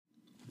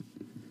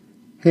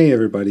Hey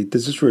everybody,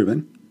 this is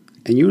Ruben,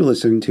 and you're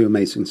listening to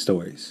Amazing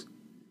Stories.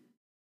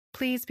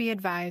 Please be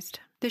advised,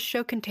 this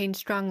show contains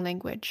strong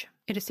language.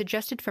 It is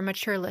suggested for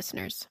mature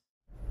listeners.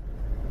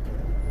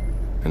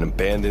 An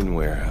abandoned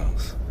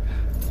warehouse.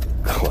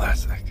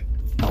 Classic.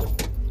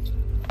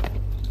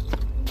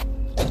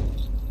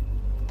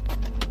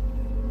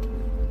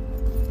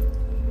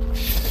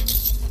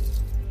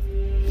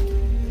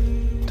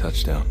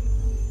 Touchdown.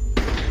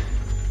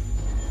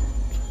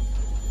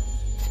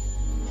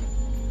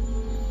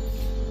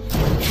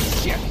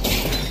 Shit!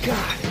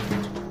 God!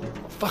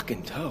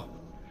 Fucking toe.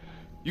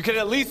 You could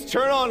at least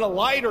turn on a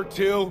light or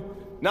two.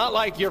 Not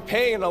like you're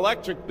paying an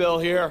electric bill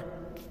here.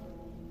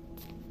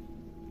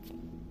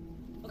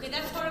 Okay,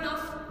 that's far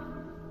enough.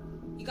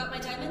 You got my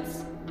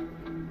diamonds?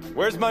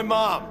 Where's my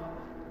mom?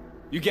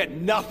 You get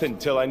nothing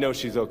till I know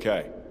she's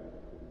okay.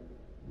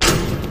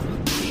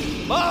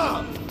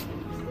 Mom!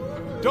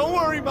 Don't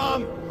worry,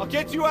 Mom. I'll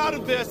get you out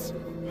of this.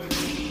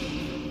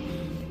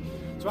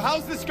 So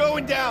how's this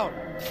going down?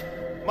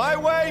 My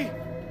way,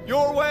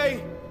 your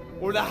way,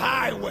 or the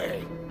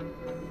highway?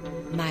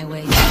 My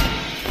way.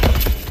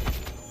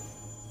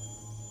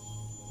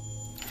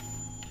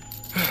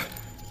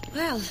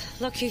 Well,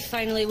 look, you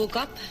finally woke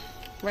up.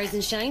 Rise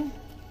and shine.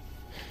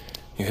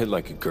 You hit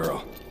like a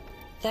girl.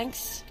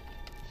 Thanks.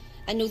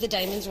 I know the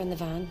diamonds are in the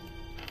van.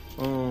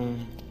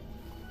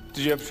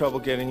 Did you have trouble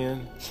getting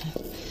in?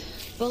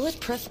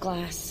 Bulletproof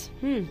glass.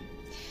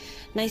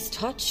 Nice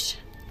touch.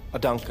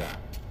 Adanka.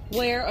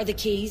 Where are the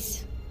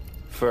keys?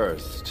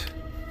 First,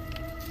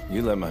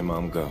 you let my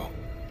mom go.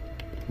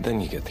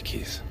 Then you get the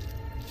keys.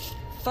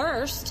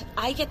 First,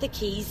 I get the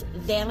keys,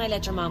 then I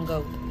let your mom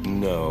go.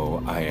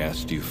 No, I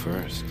asked you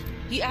first.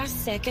 You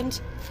asked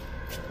second?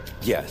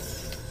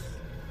 Yes,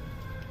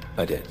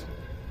 I did.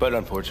 But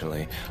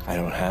unfortunately, I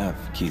don't have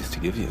keys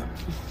to give you.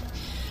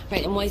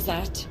 Right, and why's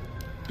that?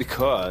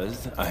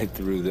 Because I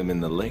threw them in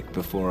the lake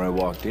before I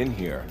walked in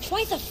here.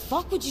 Why the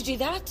fuck would you do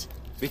that?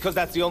 Because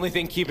that's the only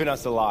thing keeping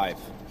us alive.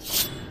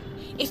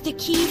 If the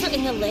keys are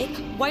in the lake,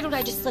 why don't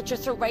I just slit your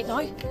throat right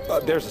now?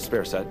 There's a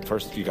spare set.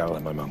 First, you gotta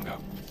let my mom go.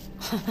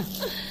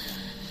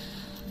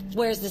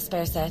 Where's the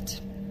spare set?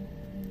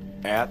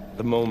 At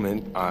the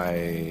moment,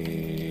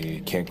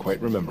 I can't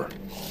quite remember.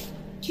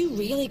 You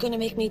really gonna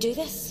make me do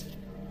this?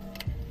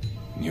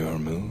 Your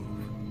move.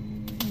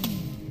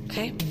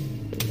 Okay.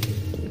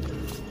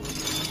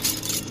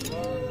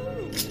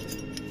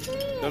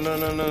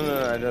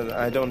 No.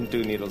 I don't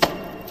do needles.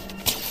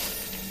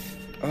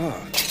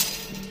 Oh.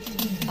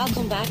 I'll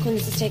come back when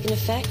this is taking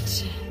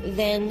effect.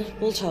 Then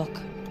we'll talk.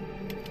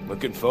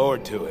 Looking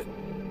forward to it.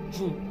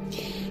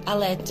 I'll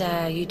let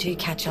you two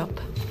catch up.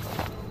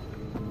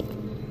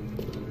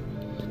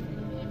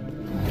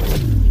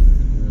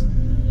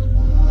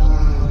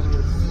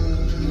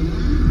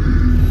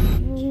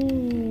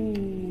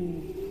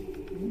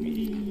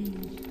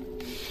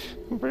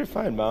 I'm pretty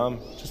fine, Mom.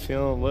 Just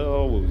feeling a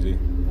little woozy.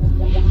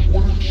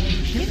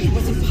 Maybe it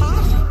wasn't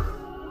pot.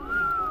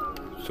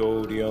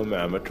 Sodium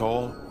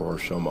amytal or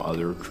some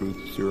other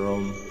truth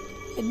serum.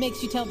 It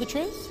makes you tell the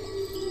truth?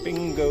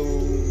 Bingo.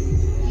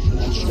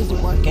 Is it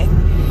working?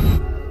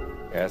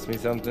 Ask me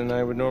something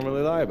I would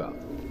normally lie about.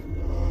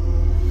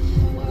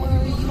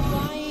 Were you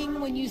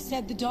lying when you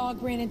said the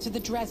dog ran into the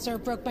dresser,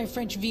 broke my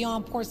French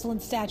Villon porcelain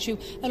statue,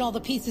 and all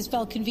the pieces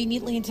fell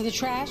conveniently into the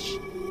trash?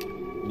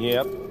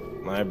 Yep.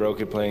 I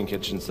broke it playing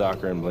kitchen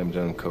soccer and blamed it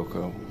on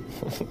Coco.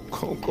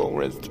 Coco,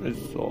 rest her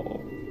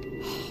soul.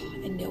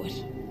 I knew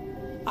it.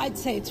 I'd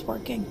say it's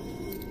working.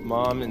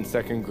 Mom, in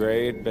second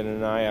grade, Ben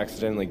and I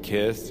accidentally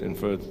kissed, and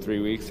for 3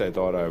 weeks I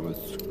thought I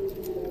was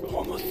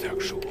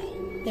homosexual.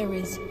 There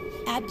is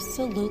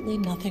absolutely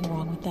nothing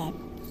wrong with that.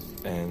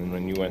 And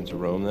when you went to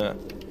Rome that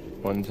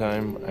one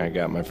time, I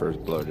got my first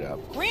blowjob.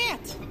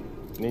 Grant!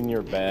 In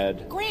your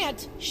bed.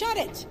 Grant, shut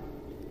it!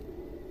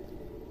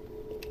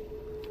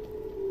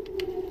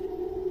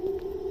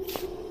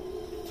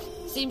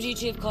 Seems you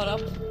two have caught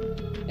up.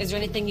 Is there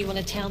anything you want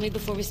to tell me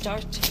before we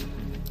start?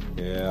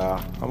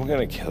 Yeah, I'm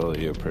gonna kill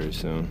you pretty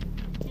soon.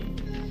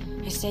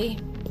 I see.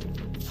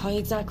 How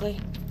exactly?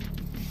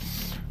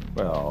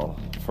 Well,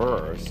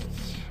 first,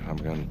 I'm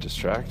gonna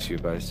distract you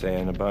by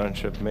saying a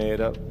bunch of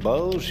made-up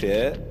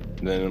bullshit.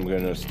 Then I'm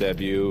gonna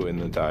stab you in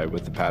the thigh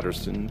with the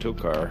Patterson tow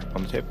car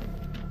on the table.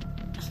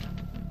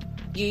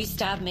 You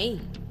stab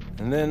me.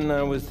 And then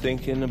I was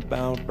thinking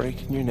about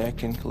breaking your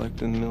neck and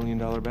collecting the $1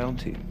 million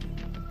bounty.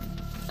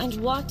 And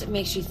what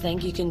makes you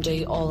think you can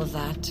do all of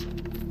that?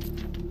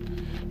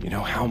 You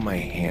know how my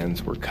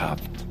hands were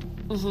cuffed?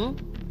 Mm-hmm.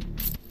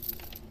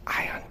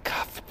 I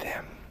uncuffed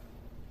them.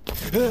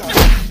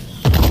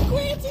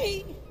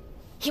 Granty!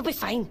 He'll be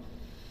fine.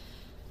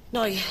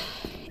 Now,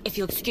 if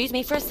you'll excuse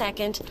me for a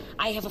second,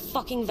 I have a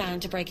fucking van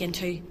to break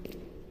into.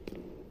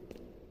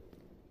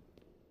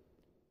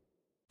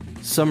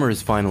 Summer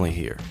is finally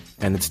here,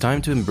 and it's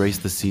time to embrace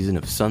the season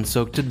of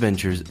sun-soaked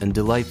adventures and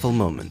delightful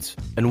moments.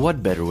 And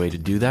what better way to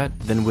do that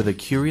than with a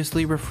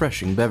curiously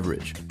refreshing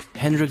beverage?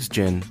 Hendrick's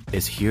Gin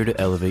is here to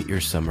elevate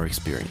your summer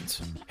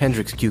experience.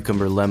 Hendrick's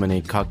Cucumber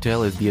Lemonade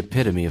Cocktail is the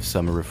epitome of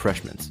summer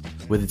refreshments.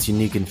 With its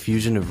unique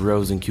infusion of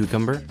rose and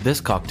cucumber,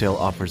 this cocktail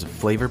offers a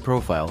flavor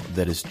profile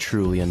that is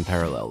truly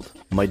unparalleled.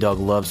 My dog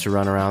loves to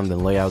run around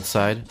and lay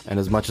outside, and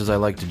as much as I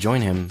like to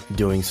join him,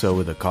 doing so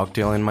with a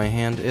cocktail in my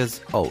hand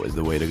is always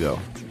the way to go.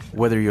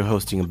 Whether you're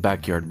hosting a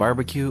backyard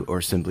barbecue or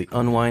simply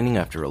unwinding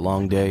after a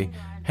long day,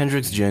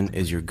 Hendrick's Gin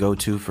is your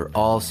go-to for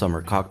all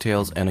summer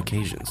cocktails and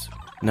occasions.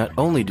 Not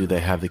only do they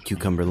have the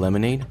cucumber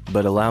lemonade,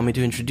 but allow me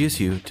to introduce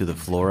you to the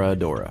Flora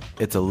Adora.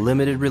 It's a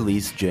limited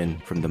release gin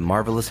from the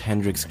marvelous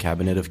Hendrick's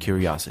Cabinet of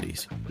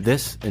Curiosities.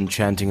 This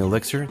enchanting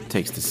elixir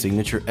takes the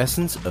signature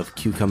essence of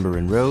cucumber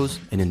and rose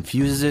and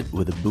infuses it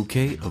with a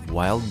bouquet of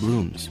wild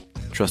blooms.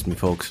 Trust me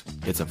folks,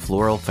 it's a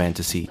floral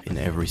fantasy in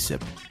every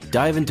sip.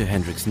 Dive into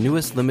Hendrick's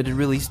newest limited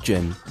release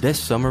gin this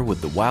summer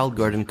with the Wild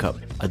Garden Cup,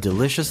 a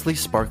deliciously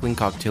sparkling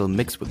cocktail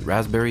mixed with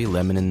raspberry,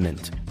 lemon, and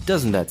mint.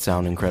 Doesn't that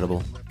sound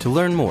incredible? To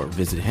learn more,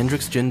 visit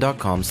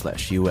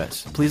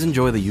hendricksgin.com/US. Please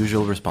enjoy the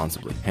usual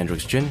responsibly.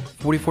 Hendrick's Gin,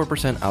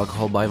 44%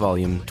 alcohol by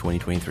volume,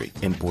 2023.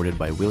 Imported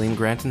by William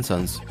Grant &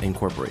 Sons,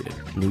 Incorporated.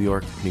 New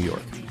York, New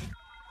York.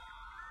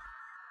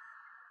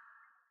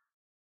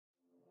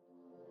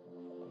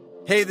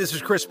 Hey, this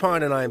is Chris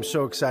Pine, and I am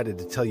so excited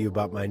to tell you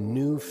about my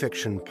new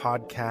fiction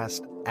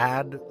podcast,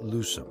 Ad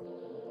Lucem.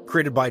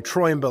 Created by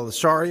Troy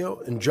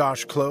Belisario and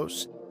Josh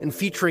Close, and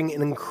featuring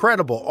an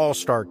incredible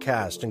all-star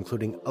cast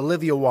including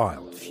Olivia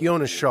Wilde,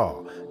 Fiona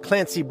Shaw,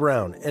 Clancy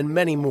Brown, and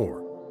many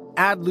more.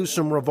 Ad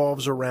Lucem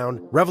revolves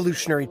around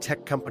revolutionary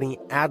tech company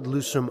Ad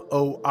Lucem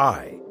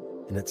OI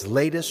and its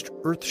latest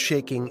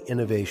earth-shaking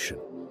innovation,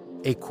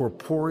 a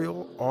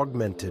corporeal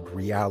augmented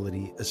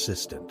reality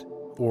assistant,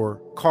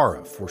 or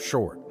Kara for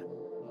short.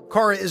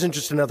 Kara isn't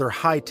just another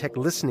high-tech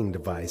listening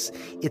device,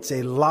 it's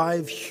a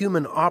live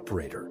human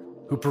operator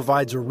who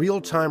provides a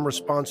real-time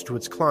response to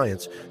its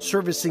clients,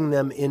 servicing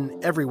them in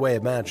every way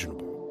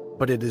imaginable.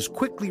 But it is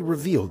quickly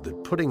revealed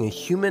that putting a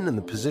human in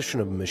the position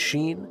of a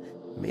machine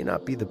may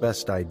not be the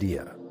best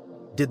idea.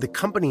 Did the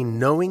company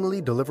knowingly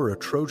deliver a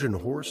Trojan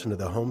horse into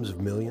the homes of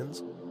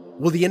millions?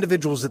 Will the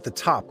individuals at the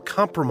top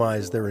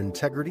compromise their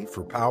integrity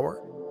for power?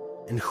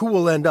 And who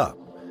will end up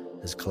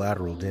as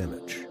collateral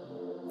damage?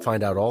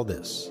 Find out all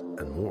this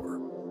and more.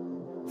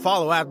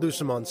 Follow Ad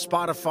Lucem on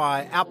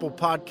Spotify, Apple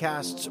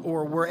Podcasts,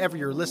 or wherever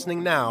you're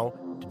listening now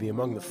to be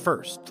among the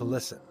first to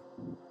listen.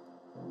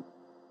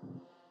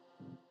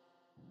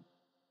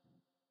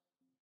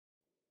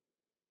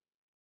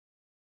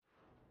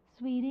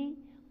 Sweetie,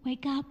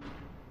 wake up.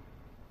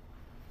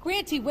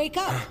 Granty, wake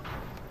up.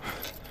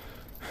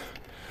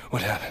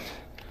 What happened?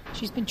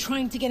 She's been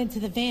trying to get into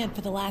the van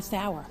for the last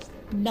hour.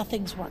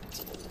 Nothing's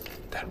worked.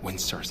 That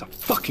Windstar's a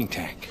fucking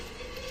tank.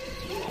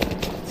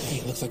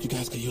 Hey, looks like you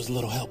guys could use a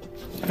little help.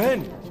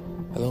 Ben!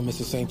 Hello,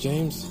 Mrs. St.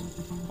 James.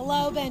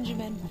 Hello,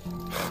 Benjamin.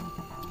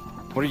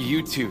 What are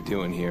you two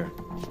doing here?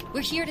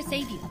 We're here to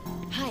save you.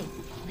 Hi,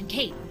 I'm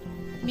Kate.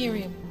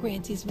 Miriam,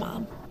 Granty's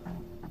mom.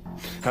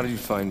 How did you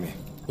find me?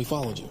 We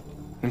followed you.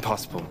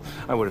 Impossible.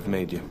 I would have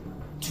made you.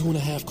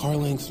 2.5 car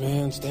lengths,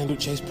 man. Standard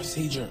chase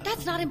procedure.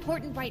 That's not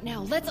important right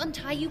now. Let's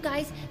untie you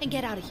guys and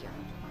get out of here.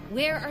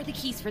 Where are the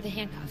keys for the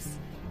handcuffs?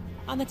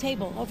 On the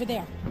table, over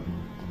there.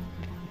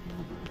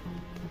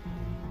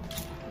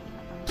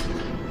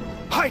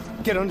 Hide!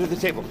 Get under the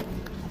table.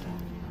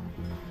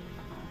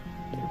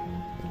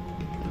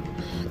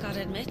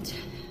 Gotta admit,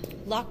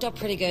 locked up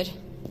pretty good.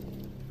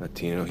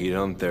 Latino heat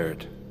on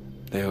third.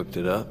 They hooked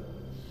it up.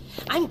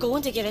 I'm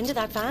going to get into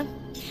that van,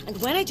 and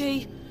when I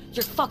do,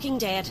 you're fucking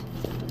dead.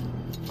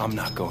 I'm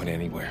not going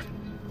anywhere.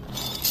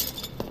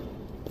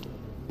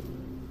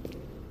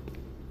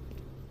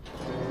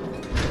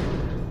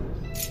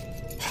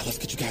 Let's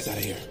get you guys out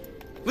of here.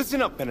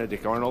 Listen up,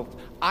 Benedict Arnold.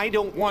 I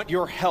don't want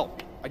your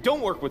help. I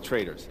don't work with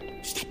traitors.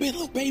 Stop being a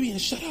little baby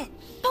and shut up.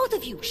 Both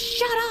of you,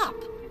 shut up!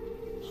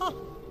 Huh.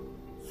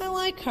 I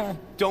like her.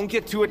 Don't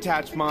get too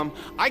attached, Mom.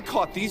 I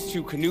caught these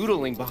two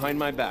canoodling behind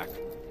my back.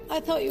 I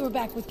thought you were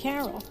back with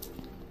Carol.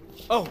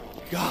 Oh,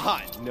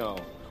 God, no.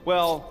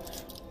 Well,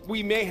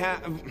 we may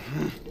have...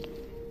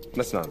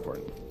 That's not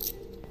important.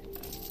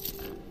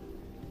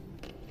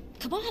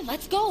 Come on,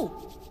 let's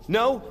go!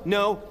 No,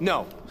 no,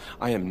 no.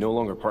 I am no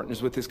longer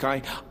partners with this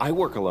guy. I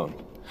work alone.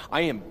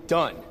 I am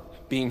done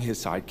being his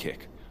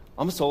sidekick.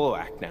 I'm a solo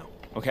act now,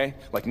 okay?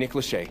 Like Nick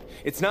Lachey.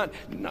 It's not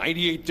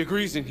 98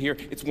 degrees in here,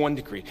 it's 1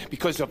 degree.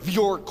 Because of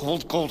your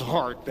cold, cold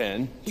heart,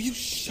 Ben. Will you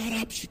shut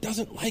up? She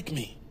doesn't like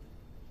me.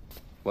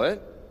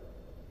 What?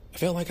 I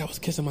felt like I was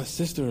kissing my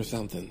sister or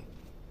something.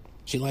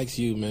 She likes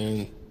you,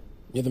 man.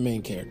 You're the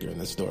main character in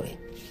this story.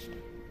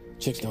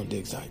 Chicks don't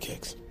dig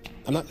sidekicks.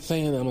 I'm not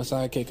saying I'm a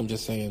sidekick, I'm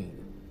just saying...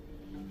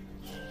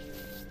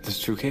 This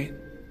true, Kate?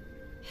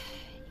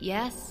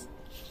 Yes?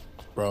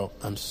 Bro,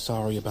 I'm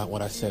sorry about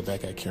what I said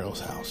back at Carol's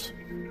house.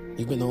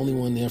 You've been the only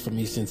one there for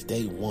me since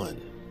day one.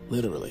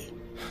 Literally.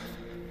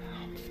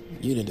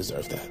 You didn't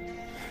deserve that.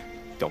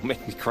 Don't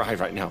make me cry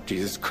right now,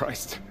 Jesus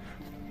Christ.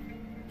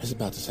 It's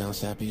about to sound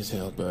sappy as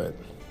hell, but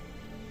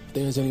if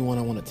there's anyone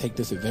I want to take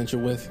this adventure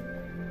with,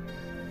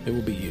 it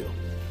will be you.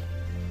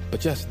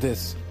 But just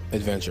this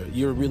adventure.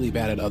 You're really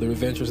bad at other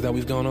adventures that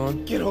we've gone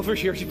on. Get over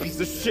here, you piece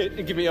of shit,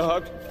 and give me a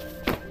hug.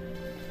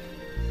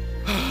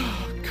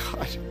 Oh,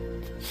 God.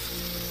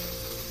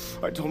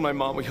 I told my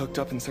mom we hooked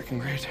up in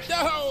 2nd grade.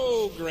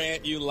 No,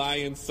 Grant, you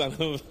lying son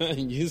of a...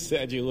 You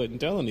said you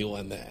wouldn't tell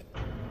anyone that.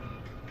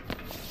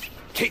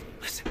 Kate,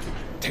 listen.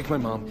 Take my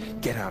mom.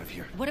 Get out of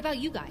here. What about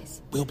you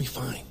guys? We'll be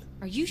fine.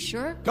 Are you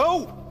sure?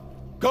 Go!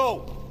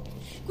 Go!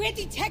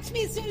 Granty, text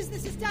me as soon as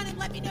this is done and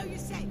let me know you're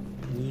safe.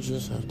 We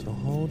just have to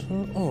hold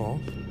her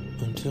off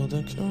until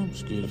the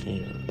cops get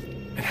here.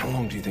 And how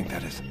long do you think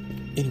that is?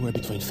 Anywhere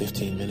between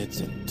 15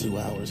 minutes and 2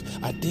 hours.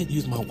 I did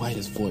use my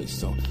whitest voice,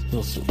 so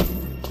we'll see.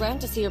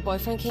 Grant, to see your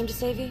boyfriend came to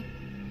save you?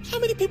 How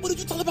many people did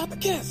you tell about the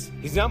kiss?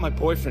 He's not my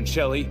boyfriend,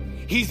 Shelley.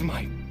 He's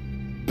my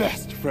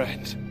best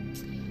friend.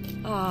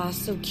 Ah,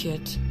 so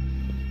cute.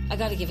 I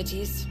gotta give it to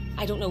you.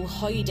 I don't know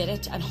how you did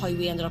it and how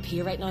we ended up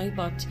here right now,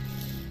 but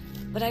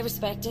I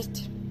respect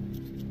it.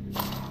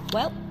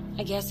 Well,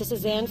 I guess this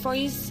is the end for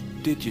you.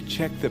 Did you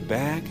check the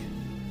bag?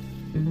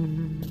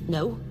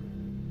 No.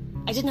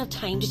 I didn't have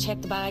time to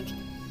check the bag.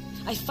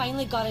 I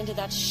finally got into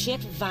that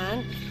shit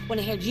van when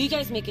I heard you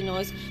guys making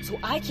noise, so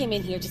I came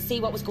in here to see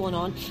what was going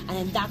on, and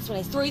then that's when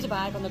I threw the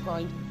bag on the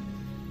ground.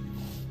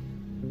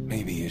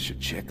 Maybe you should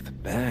check the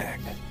bag.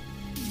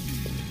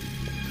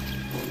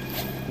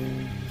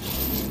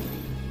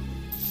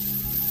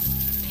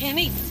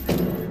 Pennies!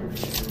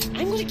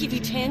 I'm gonna give you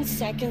 10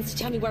 seconds to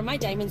tell me where my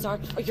diamonds are,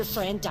 or your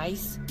friend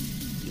dies.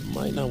 You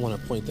might not want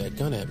to point that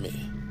gun at me.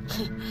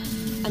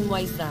 And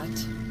why's that?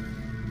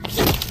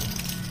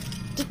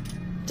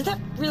 Did that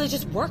really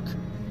just work?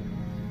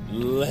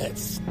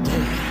 Let's dance.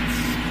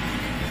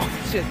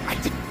 Oh, shit. I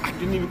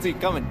didn't even see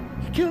it coming.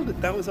 You killed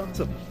it. That was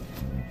awesome.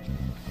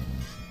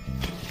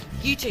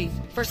 You two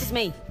versus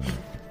me.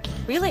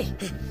 Really?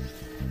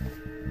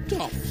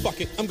 Oh,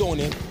 fuck it. I'm going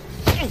in. Did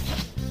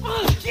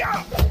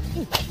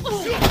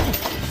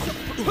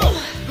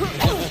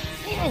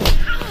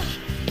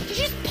you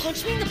just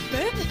punch me in the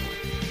boob?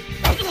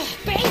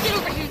 Ben, get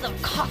over here, you little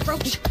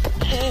cockroach.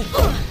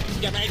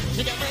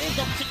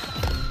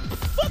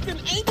 Fucking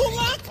ankle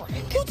lock?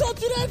 Who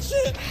taught you that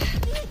shit?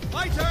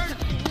 My turn.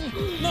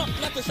 No,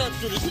 not the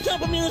sharpshooters. You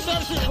jump on me in the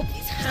sharpshooter. Oh,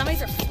 these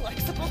hammies are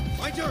flexible.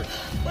 My turn.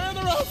 Where are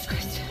the ropes?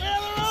 Where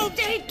are the ropes?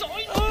 Stay down.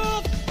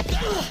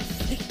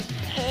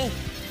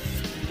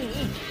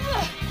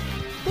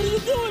 What are you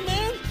doing,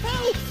 man?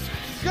 Help!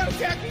 You gotta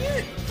tag me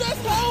in.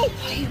 Just help!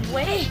 Hey,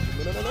 wait.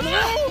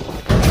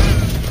 No.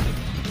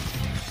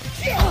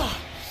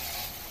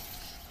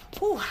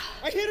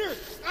 I hit her.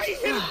 I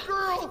hit a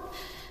girl.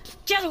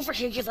 Get over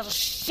here, you little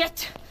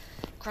shit.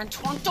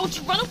 Grantoine, don't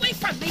you run away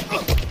from me.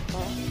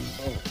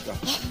 Oh,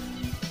 gosh.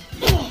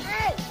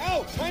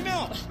 Ow! Time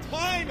out!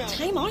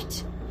 Time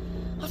out?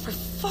 Oh, for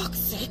fuck's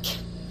sake.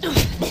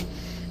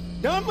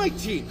 Not on my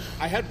team.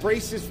 I had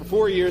braces for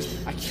 4 years.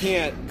 I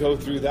can't go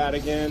through that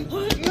again.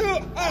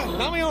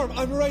 Not my arm.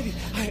 I'm righty.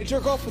 I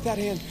jerk off with that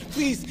hand.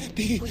 Please.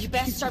 Well, you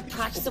best start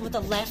practicing with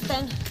the left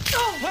then.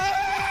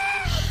 Fuck!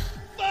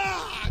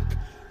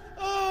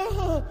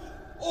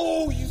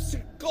 Oh, you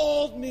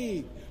scalded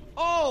me.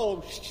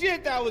 Oh,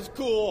 shit, that was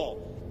cool.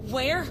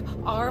 Where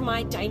are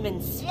my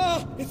diamonds?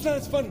 It's not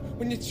as fun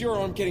when it's your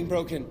arm getting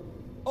broken.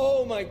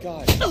 Oh, my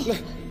God.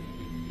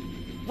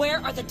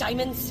 Where are the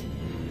diamonds?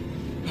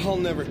 I'll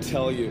never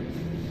tell you.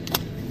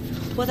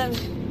 Well, then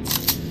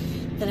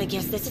I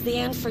guess this is the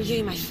end for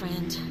you, my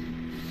friend.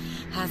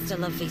 Hasta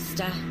la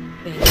vista,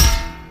 baby.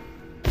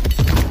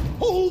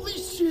 Holy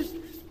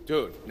shit!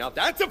 Dude, now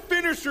that's a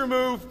finisher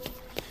move.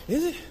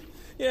 Is it?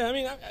 Yeah, I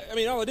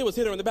mean, all I did was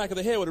hit her in the back of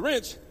the head with a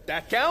wrench.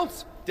 That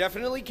counts.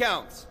 Definitely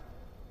counts.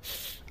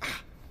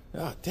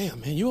 Oh, damn,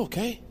 man, you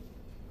okay?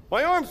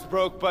 My arm's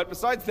broke, but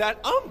besides that,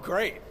 I'm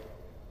great.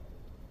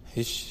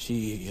 Is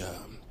she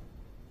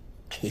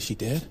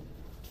dead?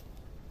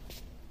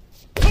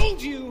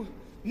 Told you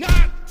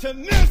not to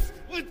mess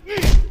with me!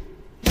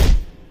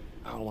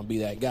 I don't want to be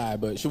that guy,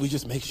 but should we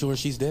just make sure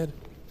she's dead?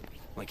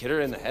 Like hit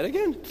her in the head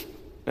again?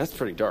 That's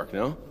pretty dark,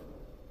 no?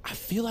 I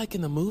feel like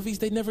in the movies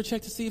they never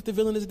check to see if the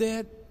villain is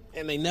dead,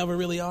 and they never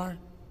really are.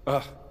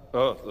 I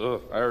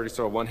already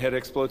saw one head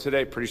explode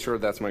today. Pretty sure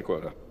that's my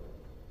quota.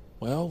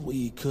 Well,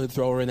 we could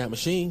throw her in that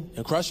machine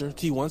and crush her,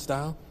 T1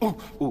 style.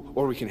 Ooh,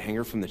 or we can hang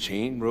her from the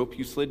chain rope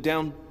you slid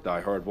down, Die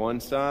Hard 1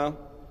 style.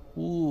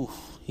 Ooh,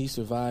 he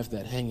survived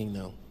that hanging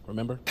though,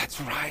 remember? That's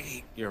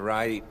right. You're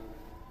right.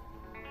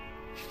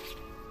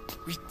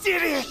 We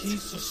did it!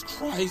 Jesus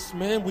Christ,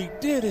 man, we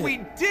did it! We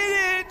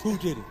did it! Who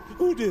did it?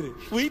 Who did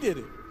it? We did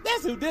it.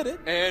 That's who did it.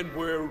 And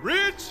we're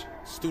rich!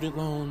 Student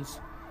loans,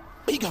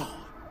 be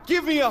gone.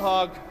 Give me a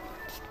hug.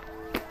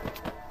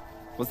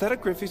 Was that a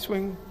Griffey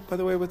swing, by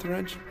the way, with the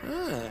wrench?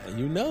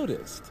 You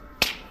noticed.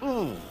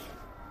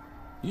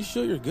 You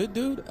sure you're good,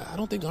 dude? I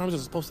don't think arms are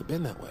supposed to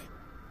bend that way.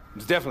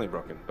 It's definitely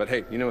broken, but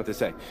hey, you know what they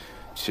say.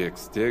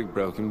 Chicks dig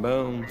broken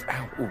bones.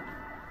 Ow, ooh.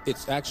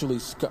 It's actually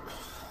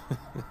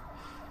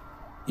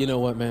You know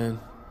what, man?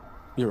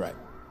 You're right.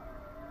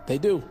 They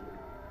do.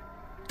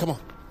 Come on,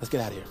 let's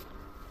get out of here.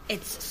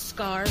 It's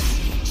scars.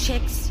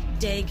 Chicks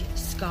dig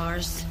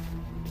scars.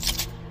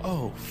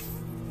 Oh,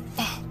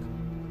 fuck.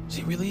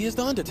 She really is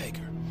the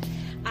Undertaker.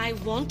 I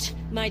want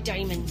my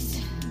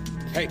diamonds.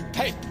 Hey,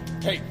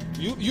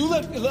 you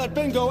let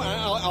Ben go, and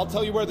I'll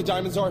tell you where the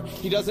diamonds are.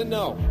 He doesn't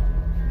know.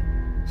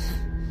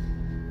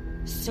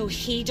 So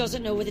he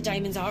doesn't know where the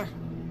diamonds are?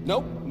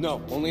 Nope,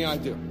 no, only I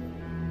do.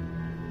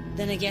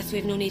 Then I guess we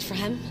have no need for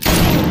him.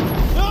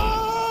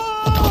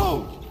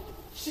 No!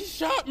 She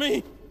shot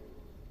me!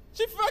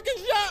 She fucking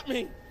shot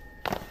me!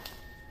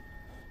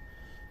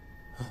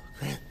 Oh,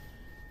 Grant.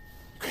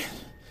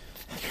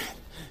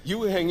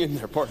 You hang in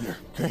there, partner.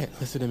 Grant,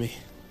 listen to me.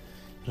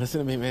 Listen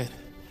to me, man.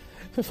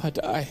 If I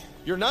die...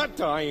 You're not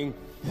dying.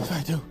 If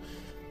I do...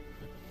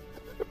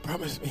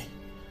 Promise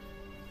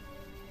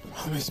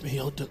me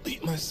you'll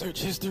delete my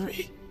search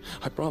history.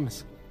 I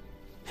promise.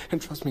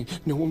 And trust me,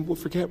 no one will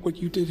forget what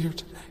you did here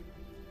today.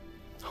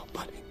 Oh,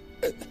 buddy.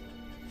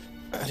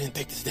 I didn't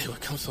think this day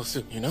would come so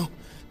soon, you know?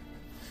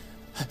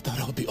 I thought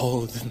I would be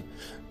old and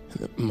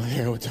my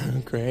hair would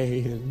turn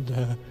gray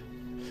and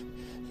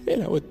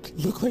I would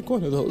look like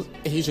one of those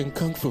Asian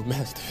kung fu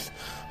masters.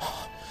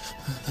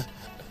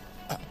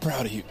 I'm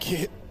proud of you,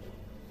 kid.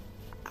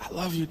 I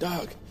love you,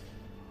 dog.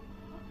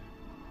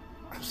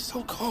 I'm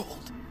so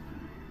cold.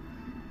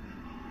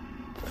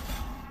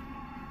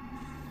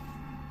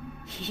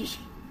 He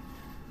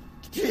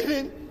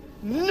didn't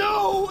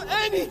know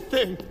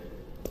anything.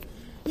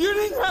 You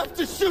didn't have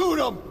to shoot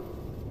him.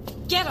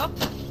 Get up.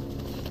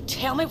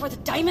 Tell me where the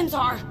diamonds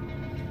are.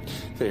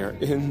 They are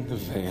in the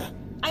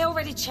van. I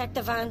already checked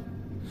the van.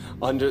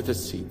 Under the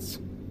seats.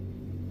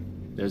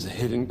 There's a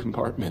hidden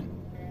compartment.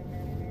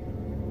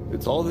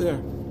 It's all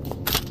there.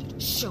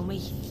 Show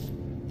me.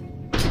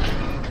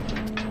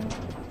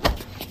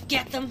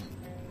 Get them.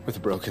 With a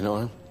broken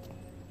arm?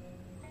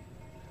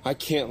 I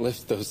can't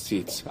lift those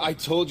seats. I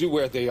told you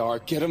where they are.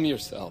 Get them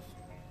yourself.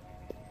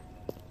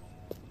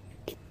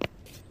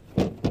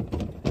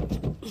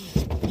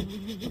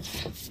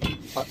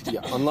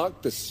 Yeah,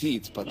 unlock the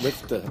seats, but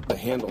lift the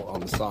handle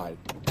on the side.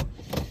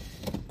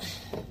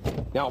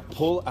 Now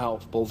pull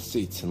out both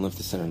seats and lift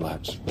the center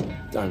latch.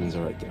 Diamonds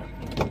are right there.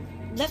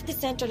 Lift the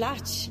center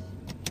latch.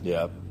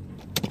 Yep.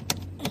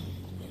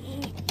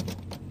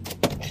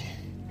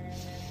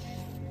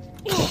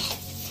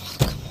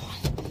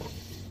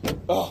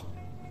 Oh.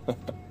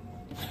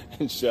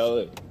 And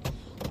Shelley.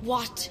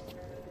 What?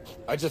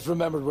 I just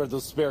remembered where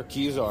those spare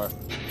keys are.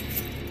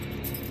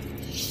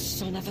 You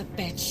son of a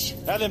bitch.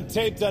 Had them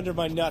taped under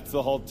my nuts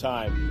the whole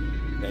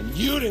time. And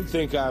you didn't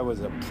think I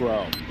was a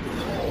pro.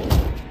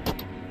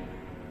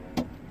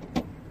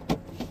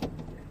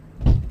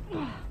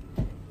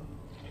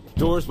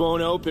 Doors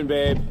won't open,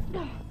 babe.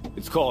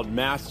 It's called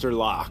Master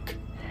Lock.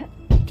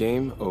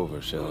 Game over,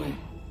 Shelley.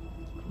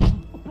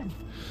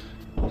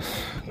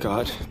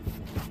 God,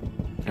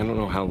 I don't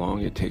know how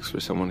long it takes for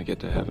someone to get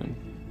to heaven.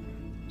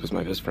 Because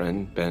my best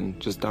friend, Ben,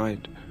 just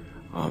died.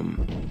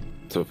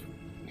 So if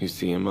you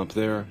see him up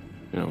there,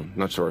 you know,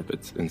 not sure if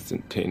it's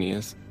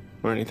instantaneous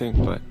or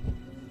anything, but...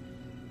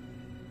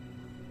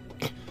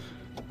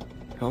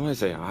 Tell him I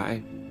say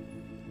hi.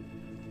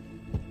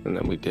 And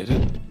then we did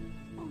it.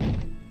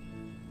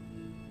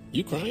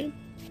 You crying?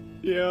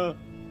 Yeah.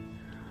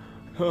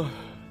 Oh,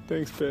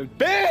 thanks, Ben.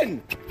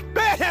 Ben!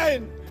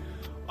 Ben!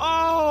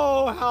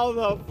 Oh, how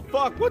the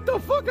fuck? What the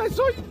fuck? I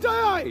saw you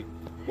die!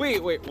 Wait,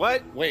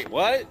 what? Wait,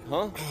 what?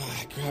 Huh?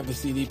 I grabbed the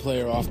CD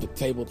player off the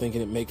table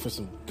thinking it'd make for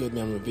some good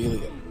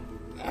memorabilia.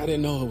 I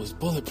didn't know it was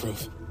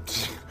bulletproof.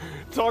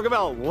 Talk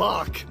about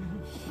luck.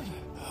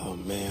 Oh,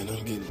 man,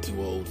 I'm getting too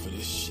old for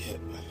this shit.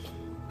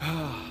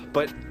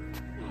 But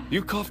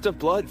you coughed up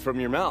blood from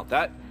your mouth.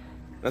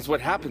 That's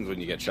what happens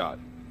when you get shot.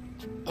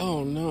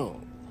 Oh, no.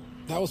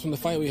 That was from the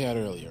fight we had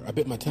earlier. I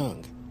bit my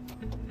tongue.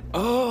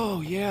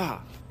 Oh,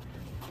 yeah.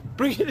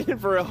 Bring it in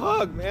for a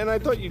hug, man. I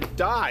thought you'd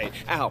die.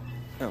 Ow.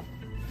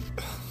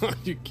 Are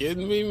you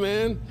kidding me,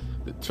 man?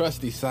 The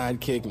trusty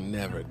sidekick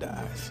never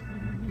dies.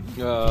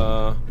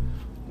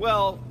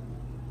 Well,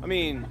 I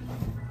mean,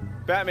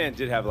 Batman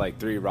did have like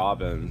 3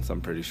 Robins,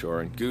 I'm pretty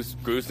sure, and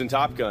Goose and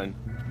Top Gun.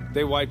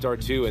 They wiped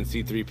R2 and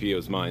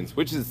C-3PO's minds,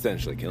 which is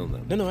essentially killing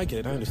them. No, I get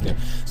it. I understand.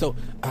 So,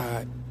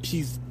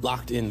 she's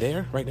locked in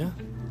there right now?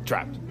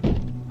 Trapped.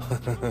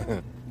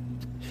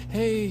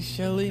 Hey,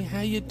 Shelley,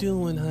 how you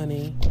doing,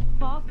 honey?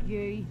 Fuck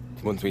you.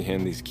 Once we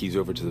hand these keys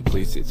over to the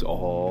police, it's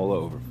all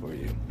over for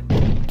you.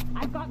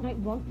 I've gotten out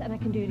once and I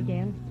can do it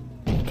again.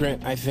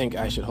 Grant, I think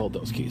I should hold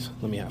those keys.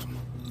 Let me have them.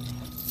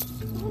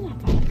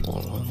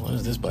 What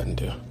does this button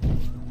do?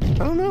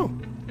 I don't know.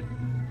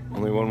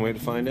 Only one way to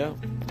find out.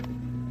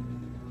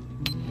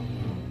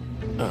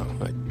 Oh,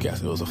 I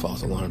guess it was a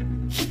false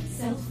alarm.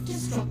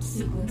 Self-destruct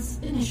sequence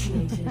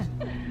initiated.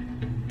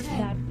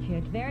 That's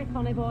cute. Very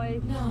funny,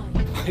 boys.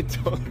 9. I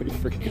totally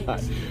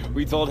forgot.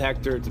 We told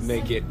Hector to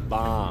make it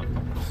bomb.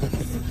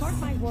 Mark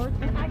my words,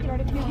 when I get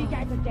out of here, you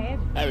guys are dead.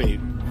 I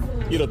mean,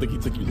 you don't think he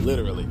took you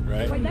literally,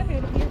 right? Wait, let me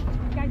out of here.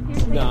 You guys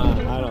seriously?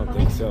 Nah, I don't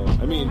think so.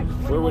 I mean,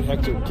 where would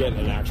Hector get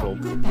an actual...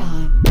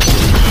 Goodbye.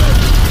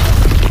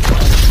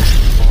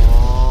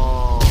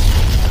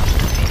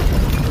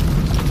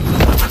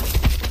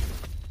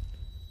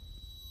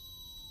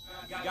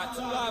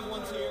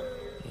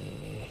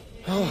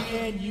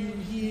 Can you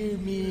hear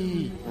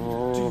me? Do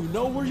you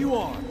know where you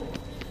are?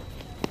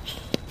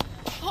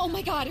 Oh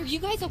my god, are you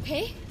guys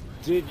okay?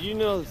 Did you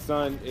know the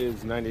sun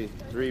is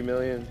 93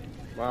 million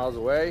miles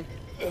away?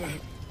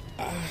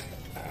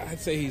 I'd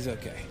say he's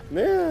okay.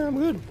 Yeah, I'm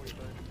good.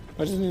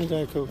 I just need a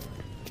Diet Coke.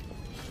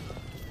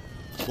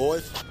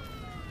 Boys,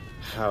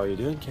 How are you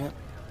doing, Cap?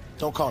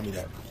 don't call me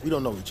that. We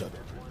don't know each other.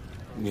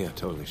 Yeah,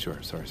 totally, sure.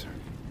 Sorry, sir.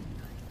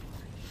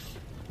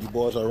 You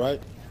boys all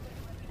right?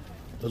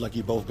 Look like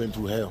you both been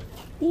through hell.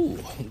 Ooh,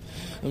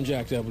 I'm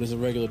jacked up, but it's a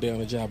regular day on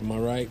the job, am I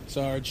right,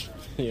 Sarge?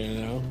 You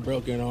know,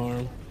 broken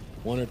arm,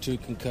 1 or 2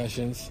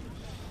 concussions.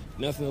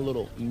 Nothing a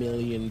little $1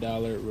 million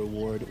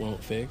reward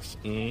won't fix.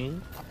 Mm-hmm.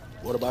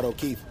 What about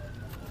O'Keefe?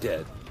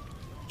 Dead.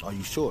 Are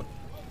you sure?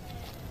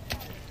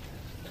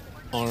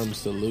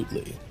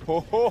 Absolutely.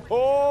 Ho, ho,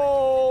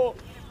 ho!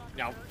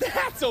 Now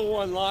that's a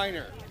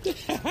one-liner.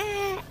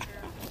 I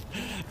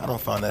don't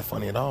find that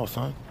funny at all,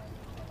 son.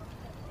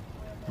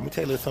 Let me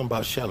tell you a little something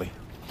about Shelley.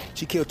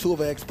 She killed 2 of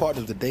her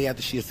ex-partners the day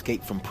after she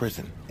escaped from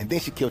prison. And then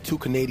she killed 2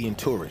 Canadian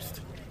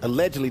tourists,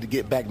 allegedly to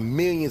get back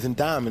millions in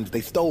diamonds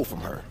they stole from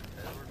her.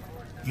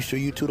 You sure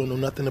you two don't know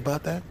nothing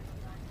about that?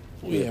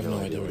 We have no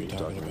idea what you're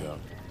talking about.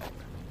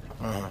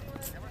 Uh-huh.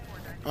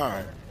 All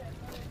right.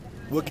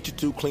 We'll get you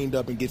 2 cleaned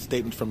up and get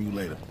statements from you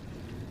later.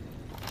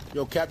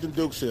 Yo, Captain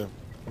Duke's here.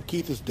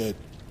 Keith is dead.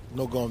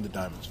 No go on the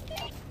diamonds.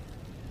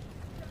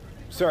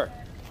 Sir.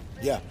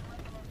 Yeah.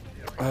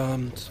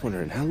 Just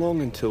wondering, how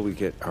long until we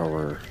get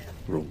our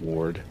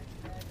reward?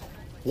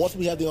 Once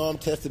we have the arm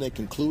tested and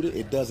concluded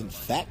it does in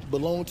fact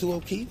belong to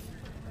O'Keefe,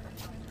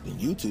 then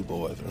you 2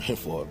 boys are in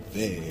for a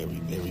very,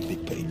 very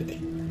big payday.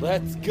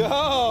 Let's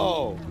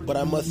go! But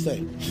I must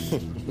say,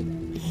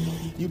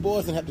 you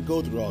boys didn't have to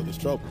go through all this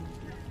trouble.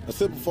 A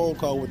simple phone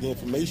call with the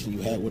information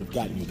you had would have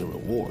gotten you the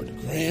reward.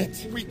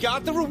 Grant? We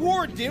got the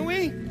reward, didn't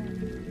we?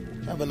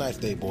 Have a nice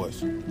day,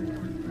 boys.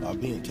 I'll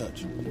be in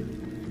touch.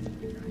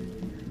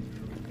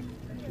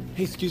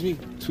 Hey, excuse me,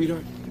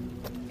 sweetheart.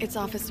 It's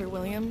Officer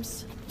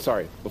Williams.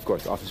 Sorry, of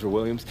course, Officer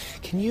Williams.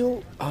 Can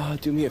you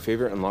do me a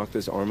favor and lock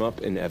this arm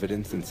up in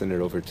evidence and send it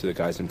over to the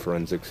guys in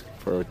forensics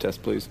for a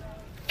test, please?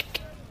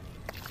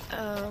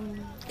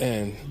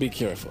 And be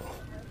careful.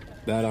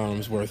 That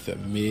arm's worth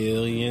 $1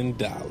 million.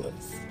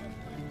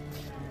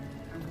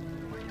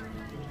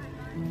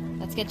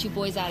 Let's get you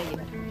boys out of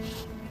here.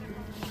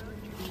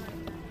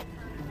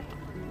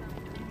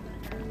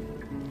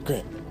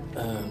 Grant,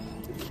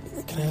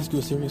 can I ask you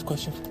a serious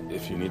question?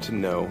 If you need to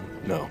know,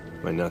 no.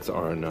 My nuts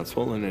are not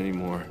swollen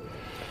anymore.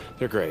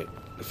 They're great.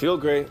 They feel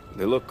great.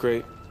 They look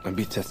great. I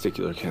beat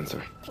testicular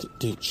cancer.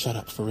 Dude, shut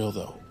up. For real,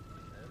 though.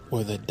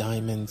 Were the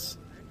diamonds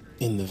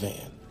in the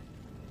van?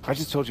 I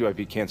just told you I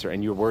beat cancer,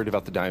 and you're worried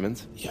about the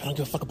diamonds? Yeah, I don't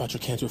give a fuck about your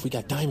cancer if we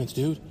got diamonds,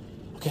 dude.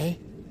 Okay?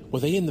 Were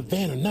they in the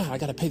van or not? I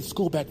gotta pay the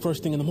school back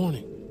first thing in the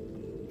morning.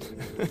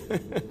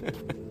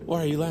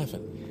 Why are you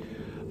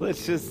laughing?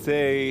 Let's just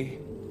say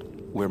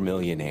we're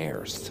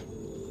millionaires.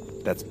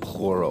 That's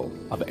plural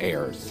of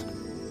heirs.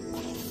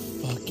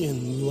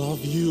 Fucking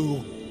love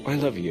you. I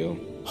love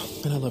you.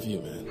 And I love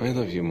you, man. I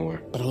love you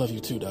more. But I love you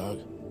too, dog.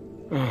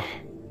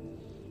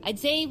 I'd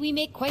say we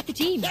make quite the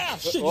team. Ah,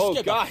 shit, Oh,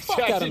 scared gosh, the fuck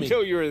I out of didn't me.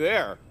 know you were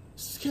there.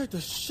 Scared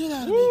the shit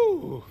out of me.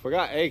 Woo!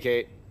 Forgot. Hey,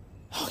 Kate.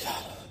 Oh,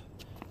 God.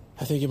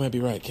 I think you might be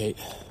right, Kate.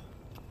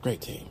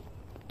 Great team.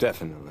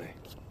 Definitely.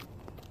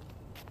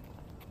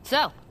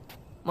 So,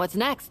 what's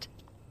next?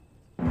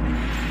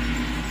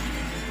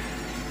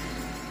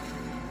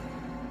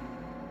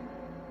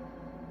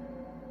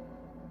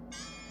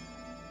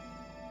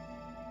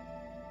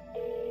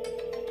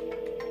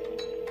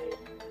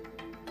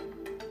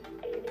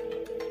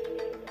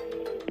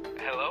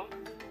 Hello?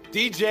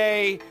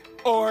 DJ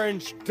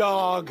Orange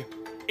Dog,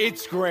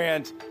 it's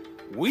Grant.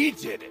 We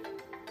did it.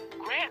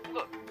 Grant,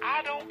 look,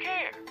 I don't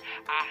care.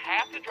 I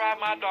have to drive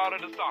my daughter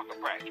to soccer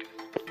practice.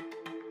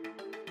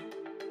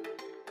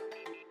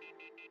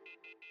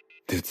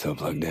 Dude, so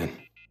plugged in.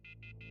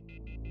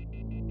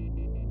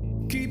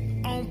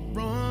 Keep on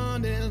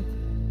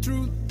running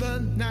through the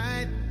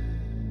night.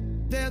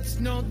 There's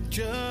no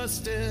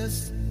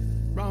justice,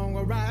 wrong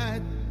or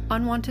right.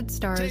 Unwanted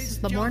stars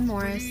Lamorne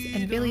Morris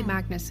and Billy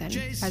Magnuson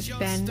as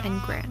Ben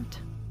and Grant.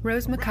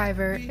 Rose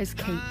McIver as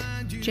Kate.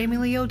 Jamie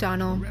Lee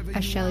O'Donnell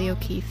as Shelley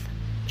O'Keefe.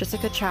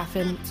 Jessica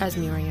Chaffin as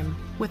Miriam.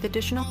 With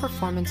additional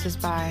performances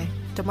by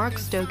DeMarc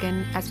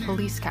Stogan as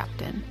Police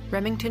Captain,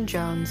 Remington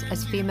Jones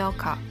as Female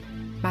Cop,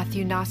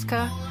 Matthew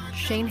Noska,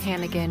 Shane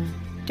Hannigan,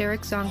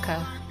 Derek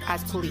Zonka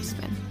as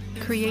Policeman.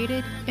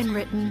 Created and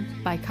written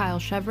by Kyle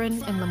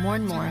Chevron and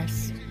Lamorne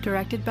Morris.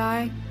 Directed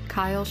by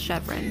Kyle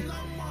Chevron.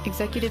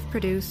 Executive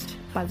produced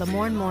by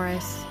Lamorne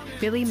Morris,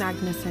 Billy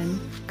Magnuson,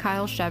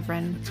 Kyle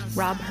Chevron,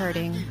 Rob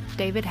Herding,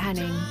 David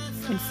Henning,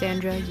 and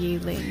Sandra Yi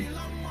Ling.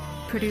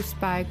 Produced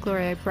by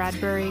Gloria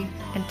Bradbury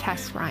and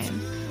Tess Ryan.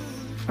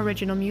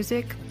 Original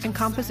music and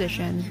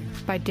composition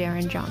by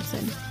Darren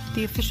Johnson.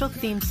 The official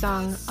theme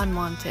song,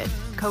 Unwanted,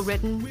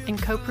 co-written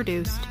and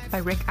co-produced by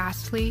Rick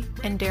Astley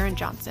and Darren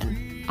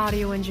Johnson.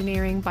 Audio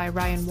engineering by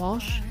Ryan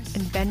Walsh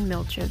and Ben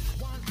Milchev.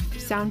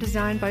 Sound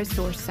design by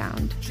Source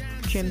Sound.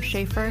 Jim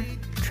Schaefer,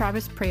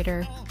 Travis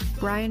Prater,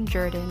 Brian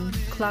Jordan,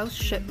 Klaus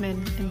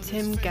Shipman, and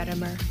Tim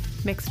Gedimer.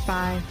 Mixed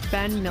by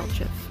Ben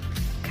Milchev.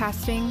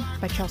 Casting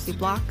by Chelsea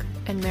Block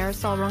and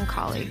Marisol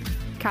Roncalli.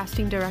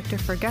 Casting director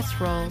for guest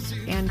roles,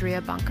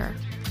 Andrea Bunker.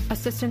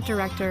 Assistant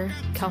director,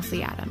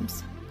 Kelsey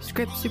Adams.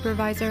 Script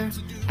supervisor,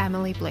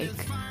 Emily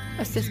Blake.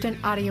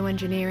 Assistant audio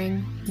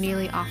engineering,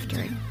 Neely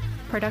Oftering.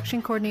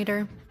 Production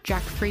coordinator,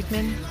 Jack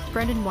Friedman,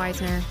 Brendan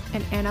Weisner,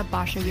 and Anna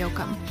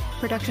Basha-Yokum.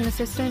 Production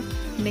assistant,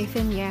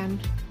 Nathan Yan.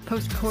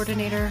 Post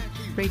coordinator,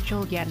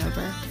 Rachel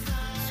Yanover.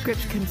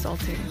 Script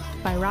consulting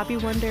by Robbie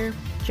Wonder,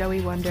 Joey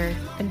Wonder,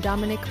 and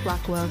Dominic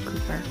Blackwell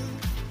Cooper.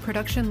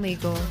 Production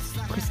legal,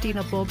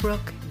 Christina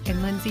Bulbrook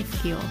and Lindsay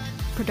Keel.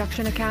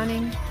 Production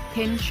accounting,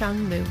 Pin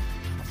Chung Liu.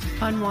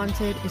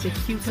 Unwanted is a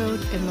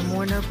Q-Code and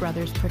Lamorner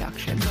Brothers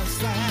production.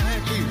 Just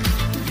like you,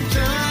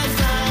 I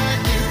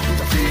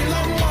feel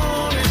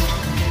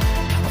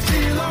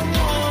I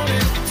want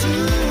it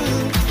too.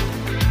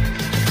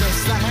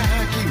 Just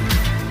like you,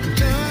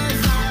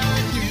 just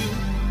like you.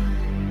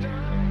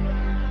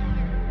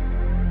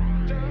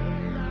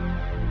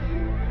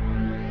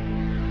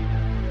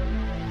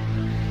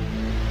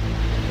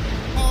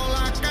 All I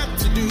got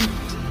to do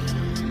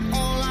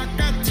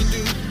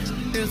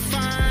is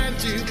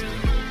find you.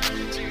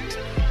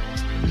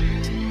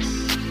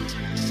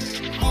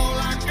 All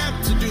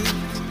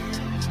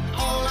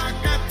I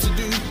got to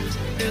do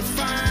is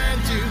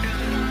find you.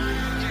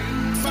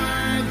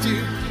 Find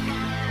you.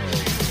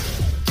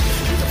 I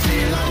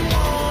feel I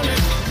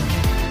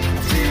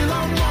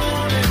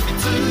want it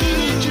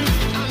too.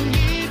 I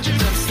need you,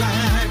 just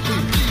like you.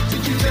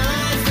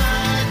 Just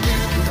like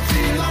you.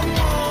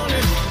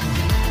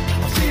 I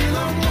feel I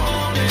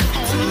want it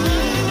too.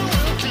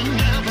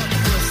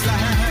 Just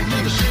like you.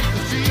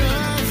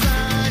 Just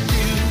like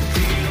you.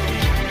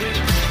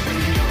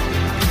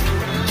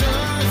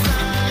 Just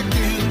like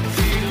you.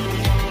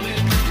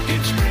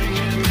 It's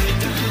bringing me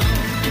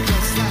down.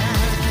 Just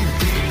like you.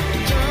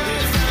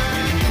 Just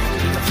like you.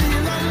 I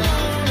feel I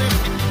want it.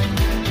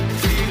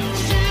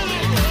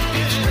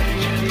 It's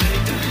bringing me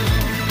down.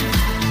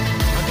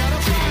 I gotta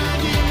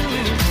find you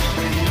when you're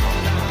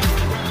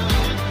not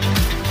around.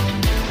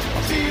 I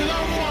feel I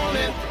want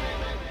it.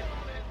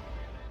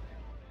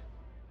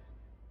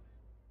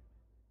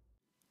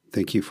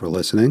 Thank you for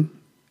listening,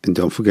 and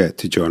don't forget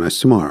to join us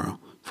tomorrow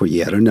for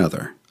yet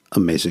another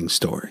amazing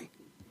story.